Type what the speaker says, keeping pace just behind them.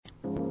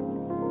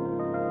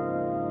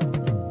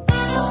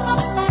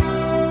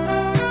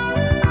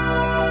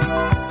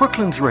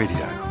Brooklands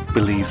Radio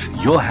believes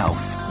your health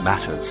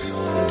matters.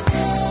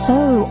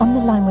 So, on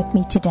the line with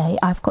me today,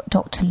 I've got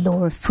Dr.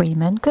 Laura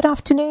Freeman. Good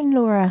afternoon,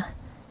 Laura.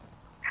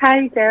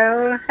 Hi,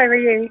 Jo. How are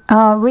you?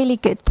 Really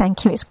good,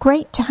 thank you. It's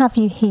great to have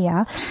you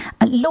here.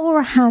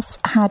 Laura has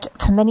had,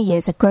 for many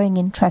years, a growing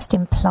interest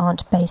in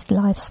plant-based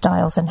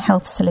lifestyles and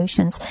health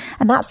solutions,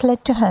 and that's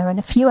led to her and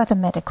a few other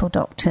medical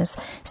doctors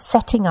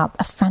setting up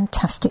a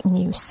fantastic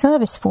new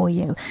service for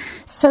you.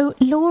 So,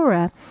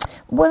 Laura,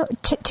 well,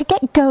 to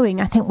get going,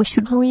 I think we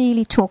should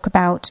really talk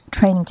about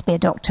training to be a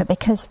doctor,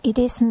 because it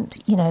isn't,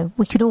 you know,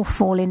 we could all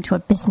fall into a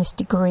business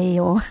degree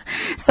or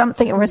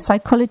something, or a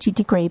psychology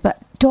degree, but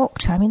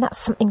doctor, I mean, that's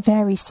something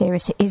very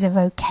serious. It is a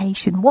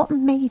vocation. What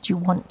made you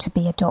want to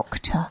be a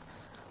doctor?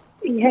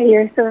 Yeah,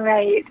 you're so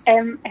right.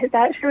 It's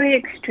actually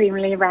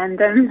extremely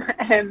random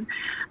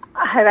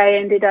how I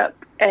ended up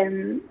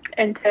into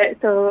it.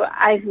 So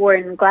I've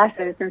worn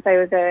glasses since I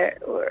was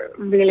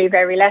really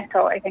very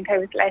little. I think I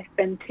was less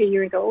than 2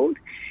 years old.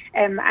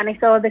 And I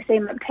saw the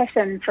same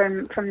optician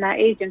from that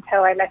age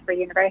until I left for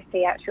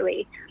university,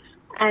 actually.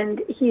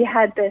 And he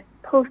had this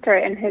poster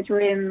in his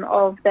room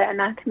of the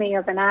anatomy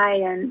of an eye,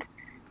 and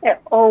it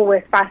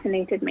always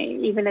fascinated me.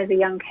 Even as a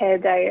young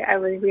kid, I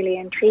was really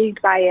intrigued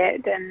by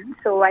it. And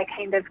so I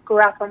kind of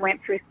grew up and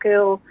went through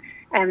school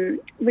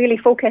really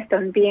focused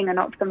on being an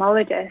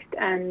ophthalmologist.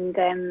 And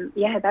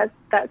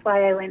that's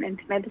why I went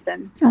into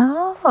medicine.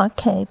 Oh,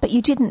 okay. But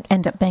you didn't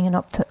end up being an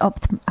I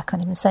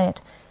can't even say it.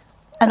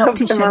 An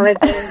optician. I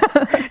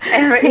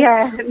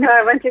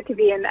wanted to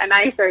be an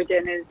eye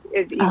surgeon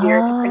is easier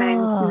to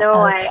pronounce.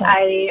 No,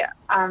 okay.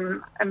 I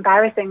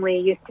embarrassingly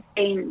used to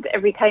faint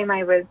every time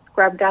I was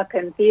scrubbed up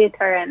in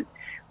theatre, and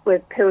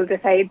was pulled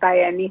aside by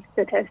an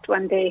anaesthetist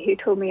one day who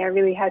told me I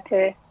really had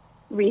to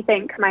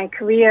rethink my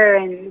career.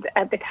 And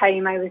at the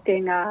time I was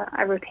doing a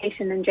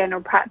rotation in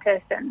general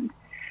practice and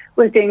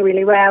was doing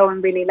really well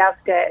and really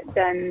loved it,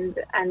 and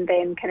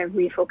then kind of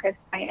refocused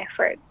my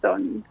efforts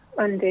on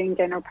doing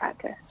general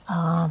practice.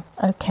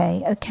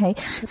 Okay.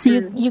 So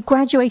you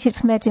graduated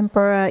from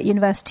Edinburgh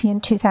University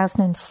in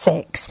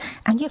 2006,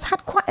 and you've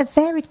had quite a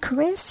varied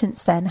career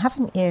since then,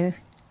 haven't you?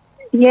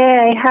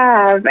 Yeah, I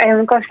have.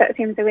 Gosh, that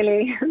seems a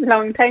really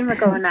long time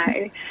ago now.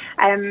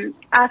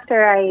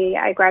 After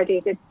I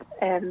graduated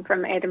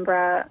from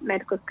Edinburgh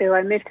Medical School,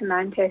 I moved to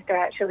Manchester,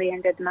 actually,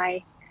 and did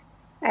my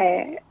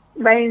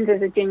rounds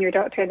as a junior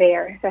doctor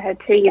there. So I had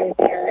 2 years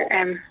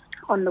there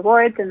on the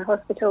wards in the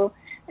hospital.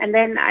 And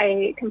then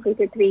I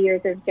completed 3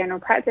 years of general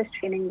practice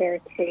training there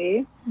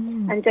too.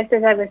 And just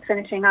as I was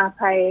finishing up,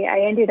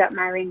 I ended up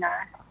marrying a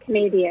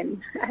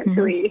Canadian,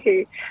 actually,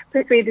 who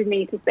persuaded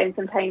me to spend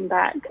some time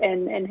back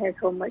in his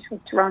home, which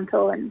was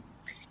Toronto. And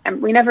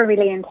we never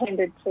really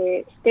intended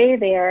to stay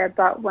there,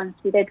 but once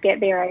we did get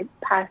there, I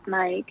passed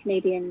my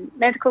Canadian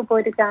medical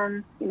board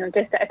exams, you know,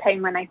 just at a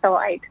time when I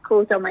thought I'd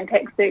closed all my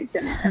textbooks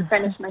and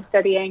finished my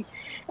studying.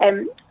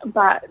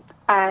 But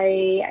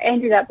I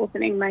ended up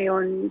opening my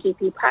own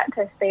GP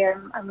practice there,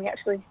 and we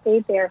actually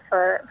stayed there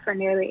for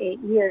nearly 8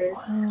 years.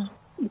 Wow.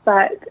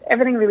 But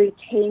everything really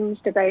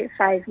changed about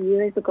 5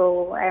 years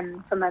ago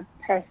from a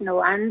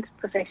personal and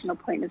professional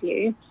point of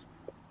view,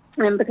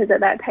 because at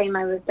that time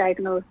I was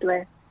diagnosed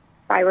with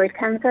thyroid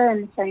cancer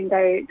and found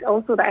out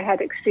also that I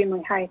had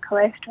extremely high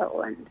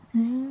cholesterol.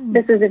 And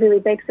this was a really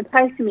big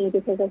surprise to me,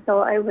 because I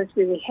thought I was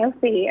really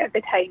healthy at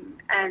the time.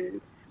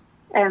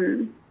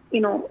 And you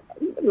know,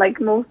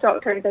 like most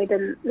doctors, I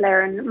didn't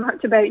learn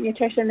much about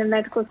nutrition in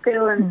medical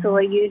school, and so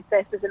I used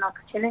this as an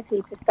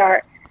opportunity to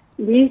start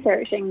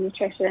researching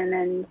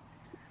nutrition.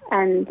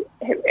 And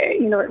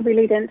you know, it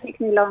really didn't take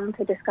me long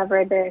to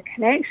discover the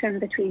connection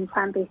between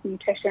plant-based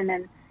nutrition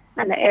and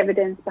the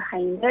evidence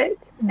behind it,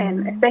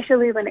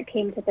 especially when it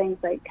came to things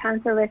like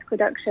cancer risk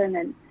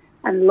reduction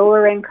and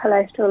lowering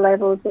cholesterol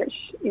levels, which,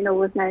 you know,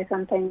 was now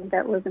something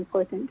that was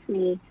important to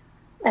me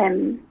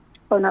on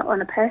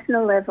a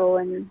personal level.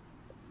 And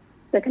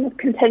so I kind of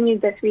continued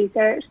this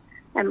research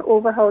and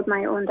overhauled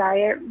my own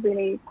diet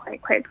really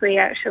quite quickly,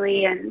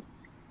 actually, and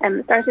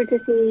started to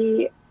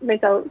see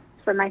results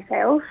for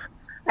myself.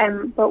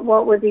 But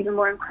what was even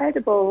more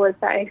incredible was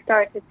that I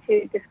started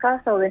to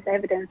discuss all this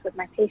evidence with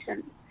my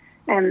patients.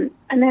 And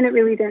then it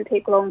really didn't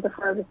take long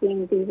before I was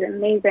seeing these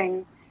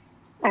amazing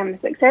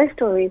success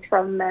stories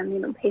from them. You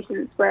know,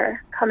 patients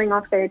were coming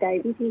off their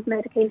diabetes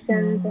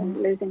medications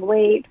and losing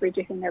weight,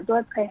 reducing their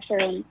blood pressure,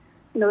 and,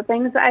 you know,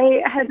 things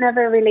I had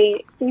never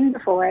really seen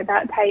before. At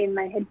that time,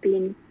 I had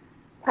been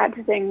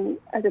practicing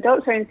as a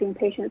doctor and seeing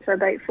patients for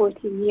about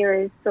 14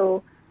 years.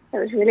 So it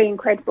was really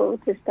incredible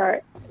to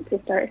start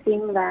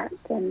seeing that.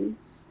 And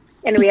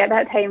anyway, at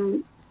that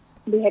time,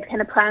 we had kind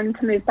of planned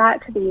to move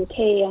back to the UK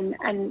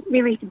and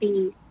really to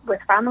be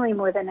with family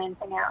more than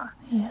anything else.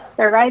 Yeah.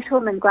 So I arrived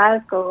home in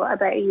Glasgow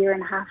about 1.5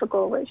 years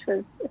ago, which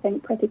was, I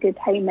think, pretty good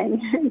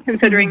timing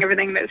considering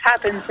everything that's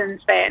happened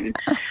since then.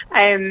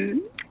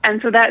 And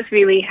so that's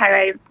really how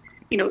I've,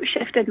 you know,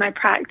 shifted my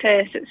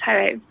practice. It's how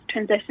I've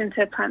transitioned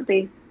to a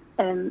plant-based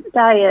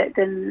diet,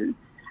 and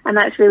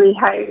that's really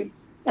how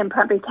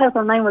Plant-Based Health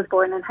Online was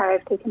born, and how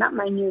I've taken up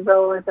my new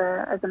role as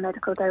a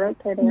medical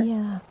director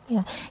there.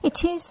 Yeah.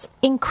 It is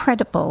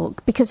incredible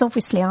because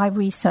obviously I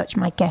research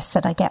my guests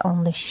that I get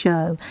on this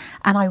show,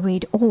 and I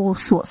read all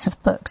sorts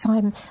of books.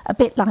 I'm a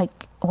bit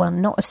like, well,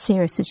 not as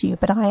serious as you,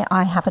 but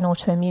I have an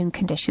autoimmune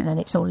condition and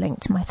it's all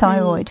linked to my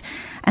thyroid.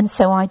 And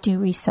so I do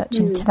research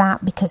into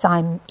that because I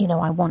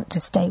want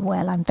to stay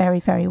well. I'm very,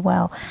 very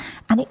well.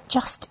 And it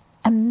just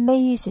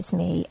amazes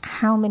me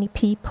how many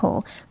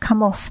people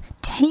come off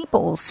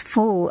tables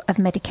full of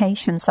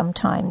medication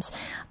sometimes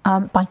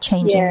by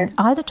changing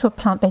either to a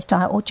plant-based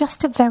diet or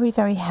just a very,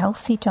 very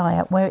healthy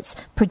diet where it's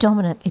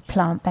predominantly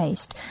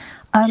plant-based.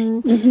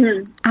 And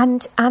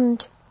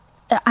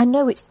I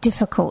know it's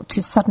difficult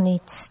to suddenly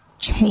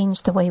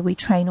change the way we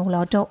train all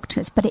our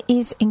doctors, but it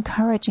is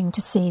encouraging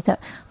to see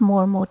that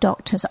more and more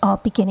doctors are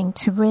beginning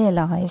to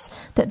realise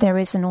that there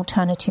is an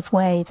alternative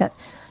way that,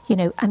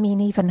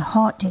 even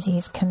heart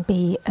disease can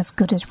be as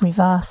good as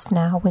reversed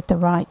now with the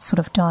right sort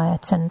of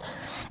diet and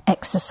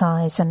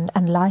exercise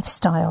and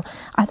lifestyle.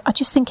 I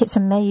just think it's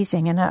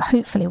amazing, and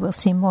hopefully we'll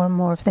see more and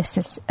more of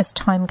this as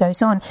time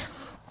goes on.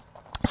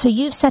 So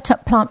you've set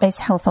up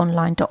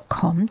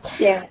plantbasedhealthonline.com,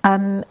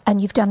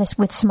 and you've done this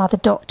with some other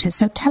doctors.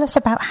 So tell us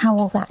about how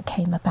all that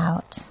came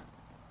about.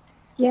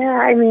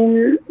 Yeah,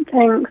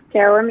 thanks,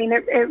 Jo.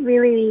 It's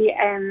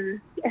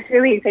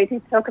really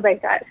exciting to talk about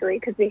it, actually,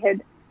 because we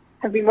have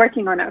been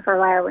working on it for a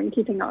while and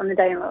keeping it on the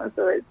down low,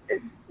 so it's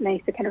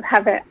nice to kind of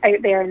have it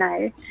out there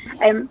now.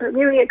 But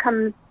really it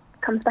comes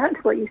back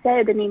to what you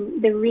said.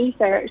 The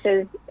research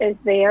is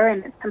there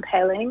and it's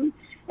compelling.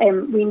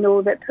 We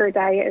know that poor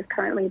diet is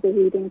currently the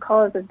leading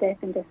cause of death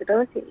and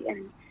disability,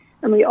 and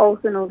we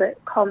also know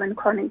that common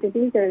chronic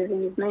diseases,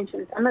 and you've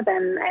mentioned some of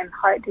them,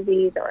 heart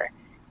disease or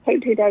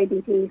type 2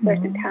 diabetes,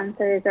 certain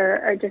cancers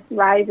are just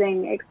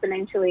rising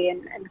exponentially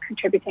and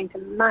contributing to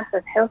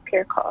massive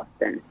healthcare costs.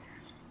 And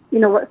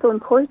what's so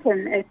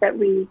important is that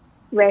we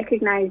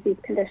recognise these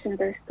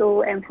conditions are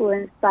so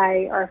influenced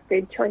by our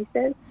food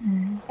choices.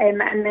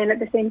 And then at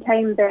the same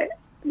time that,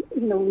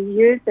 we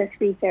use this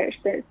research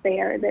that's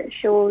there that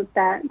shows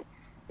that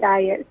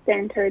diets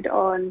centred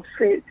on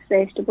fruits,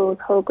 vegetables,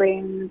 whole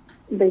grains,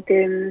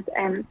 legumes,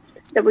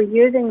 that we're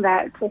using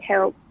that to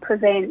help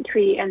prevent,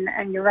 treat,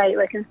 and you're right,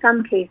 like in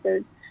some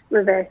cases,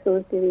 reverse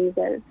those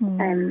diseases.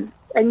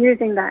 And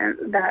using that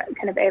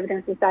kind of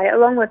evidence-based diet,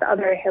 along with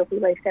other healthy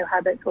lifestyle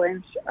habits,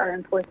 are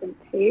important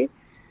too.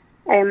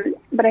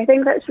 But I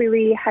think that's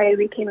really how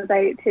we came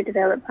about to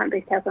develop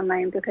Plant-Based Health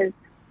Online, because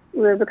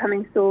we were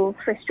becoming so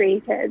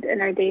frustrated in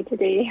our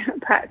day-to-day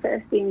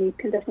practice, seeing these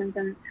conditions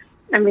and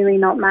really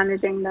not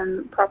managing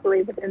them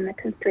properly within the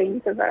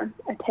constraints of a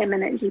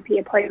 10-minute GP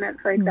appointment,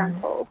 for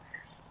example.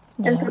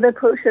 And so the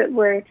approach that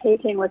we're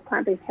taking with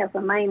Plant-Based Health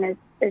Online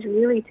is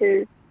really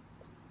to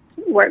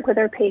work with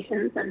our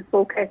patients and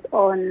focus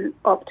on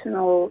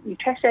optimal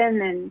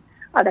nutrition and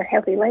other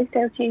healthy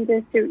lifestyle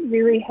changes to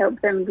really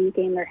help them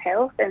regain their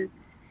health and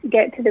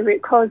get to the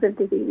root cause of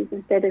disease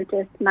instead of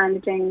just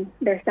managing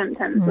their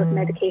symptoms with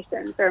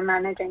medications or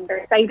managing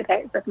their side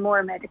effects with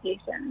more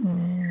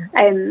medication.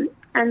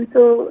 And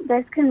so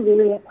this can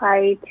really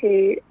apply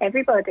to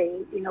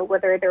everybody,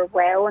 whether they're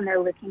well and they're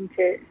looking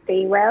to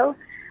stay well,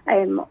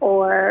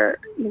 or,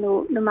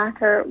 no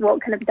matter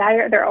what kind of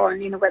diet they're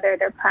on, whether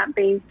they're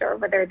plant-based or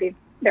whether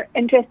they're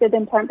interested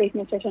in plant-based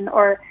nutrition,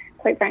 or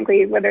quite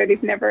frankly, whether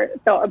they've never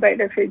thought about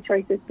their food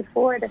choices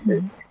before. This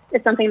is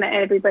something that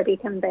everybody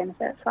can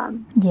benefit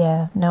from.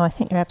 Yeah, no, I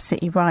think you're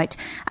absolutely right.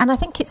 And I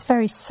think it's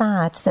very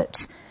sad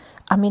that,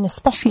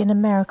 especially in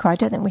America, I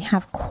don't think we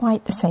have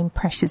quite the same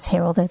pressures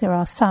here, although there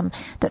are some,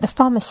 that the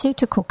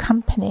pharmaceutical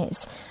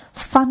companies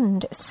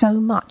fund so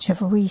much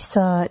of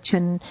research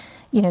and,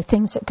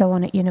 things that go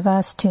on at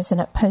universities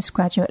and at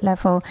postgraduate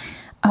level.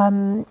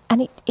 And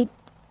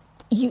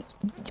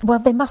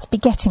they must be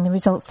getting the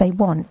results they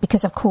want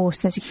because, of course,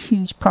 there's a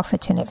huge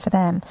profit in it for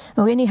them.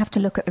 And we only have to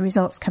look at the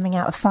results coming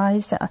out of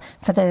Pfizer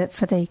for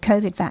the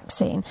COVID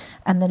vaccine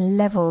and the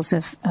levels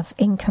of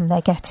income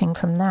they're getting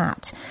from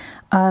that.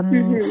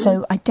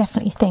 So I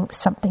definitely think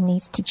something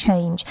needs to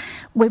change.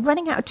 We're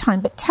running out of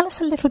time, but tell us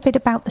a little bit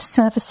about the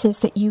services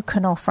that you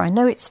can offer. I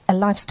know it's a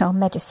lifestyle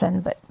medicine,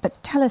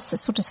 but tell us the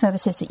sort of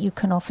services that you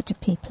can offer to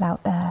people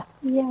out there.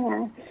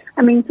 Yeah.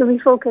 So we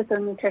focus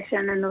on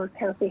nutrition and those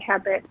healthy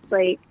habits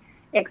like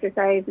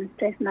exercise and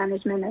stress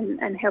management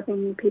and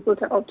helping people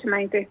to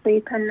optimize their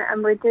sleep.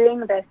 And we're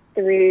doing this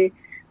through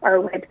our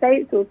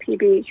website, so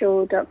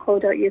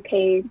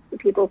pbho.co.uk.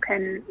 People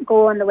can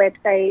go on the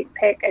website,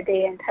 pick a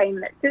day and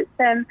time that suits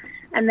them,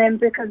 and then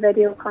book a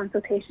video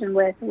consultation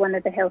with one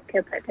of the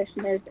healthcare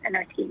practitioners in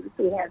our team.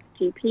 So we have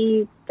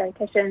GPs,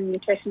 dietitian,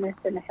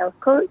 nutritionist, and a health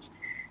coach.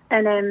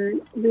 And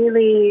then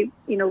really,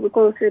 we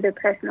go through their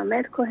personal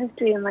medical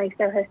history and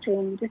lifestyle history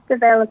and just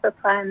develop a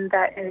plan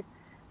that is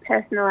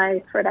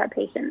personalised for that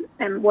patient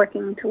and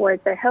working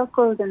towards their health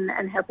goals and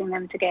helping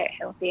them to get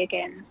healthy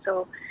again.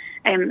 So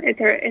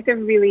it's a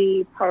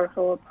really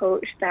powerful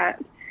approach that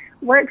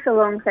works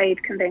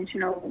alongside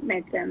conventional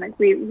medicine. Like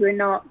we're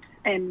not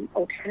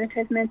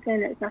alternative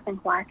medicine. It's nothing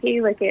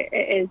wacky. Like it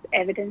is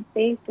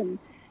evidence-based, and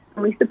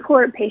we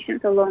support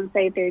patients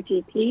alongside their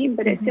GP,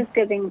 but it's just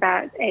giving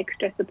that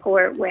extra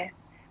support with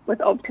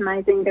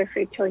optimizing their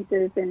food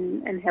choices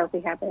and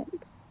healthy habits.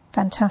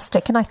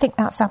 Fantastic. And I think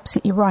that's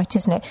absolutely right,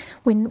 isn't it?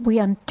 We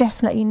are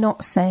definitely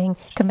not saying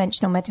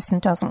conventional medicine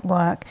doesn't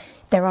work.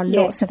 There are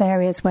lots of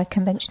areas where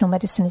conventional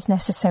medicine is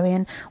necessary,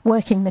 and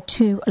working the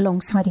two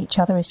alongside each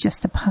other is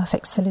just the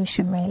perfect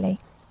solution, really.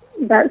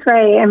 That's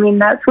right. I mean,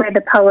 that's where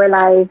the power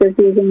lies, is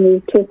using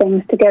these two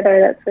things together.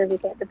 That's where we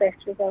get the best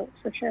results,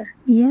 for sure.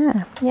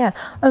 Yeah.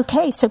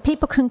 Okay, so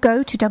people can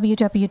go to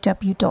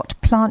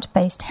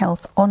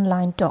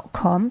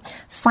www.plantbasedhealthonline.com,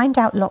 find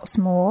out lots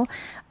more,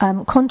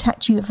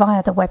 contact you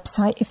via the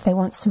website if they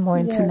want some more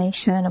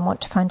information and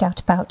want to find out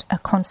about a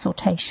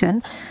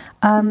consultation.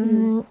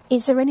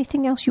 Is there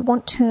anything else you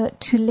want to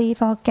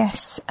leave our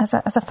guests as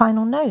a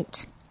final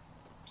note?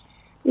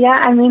 Yeah,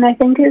 I mean, I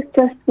think it's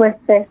just with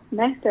this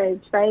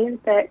message,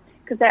 right, that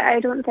because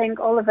I don't think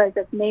all of us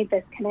have made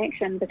this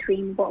connection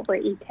between what we're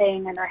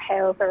eating and our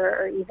health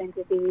or even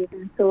disease.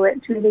 And so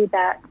it's really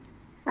that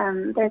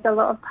there's a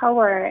lot of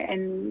power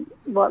in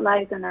what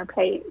lies on our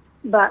plate,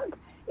 but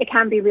it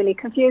can be really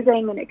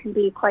confusing and it can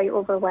be quite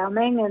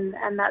overwhelming. And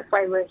that's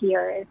why we're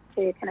here, is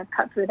to kind of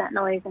cut through that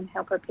noise and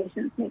help our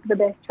patients make the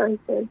best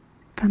choices.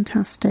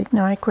 Fantastic.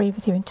 No, I agree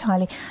with you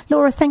entirely.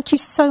 Laura, thank you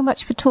so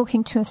much for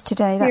talking to us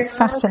today. That's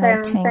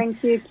fascinating. Welcome.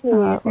 Thank you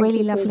too.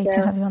 Really lovely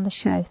to have you on the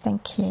show.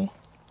 Thank you.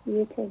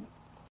 You too.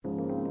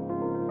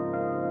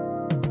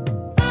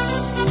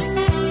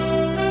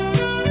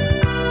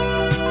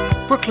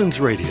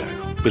 Brooklands Radio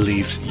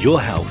believes your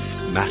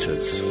health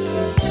matters.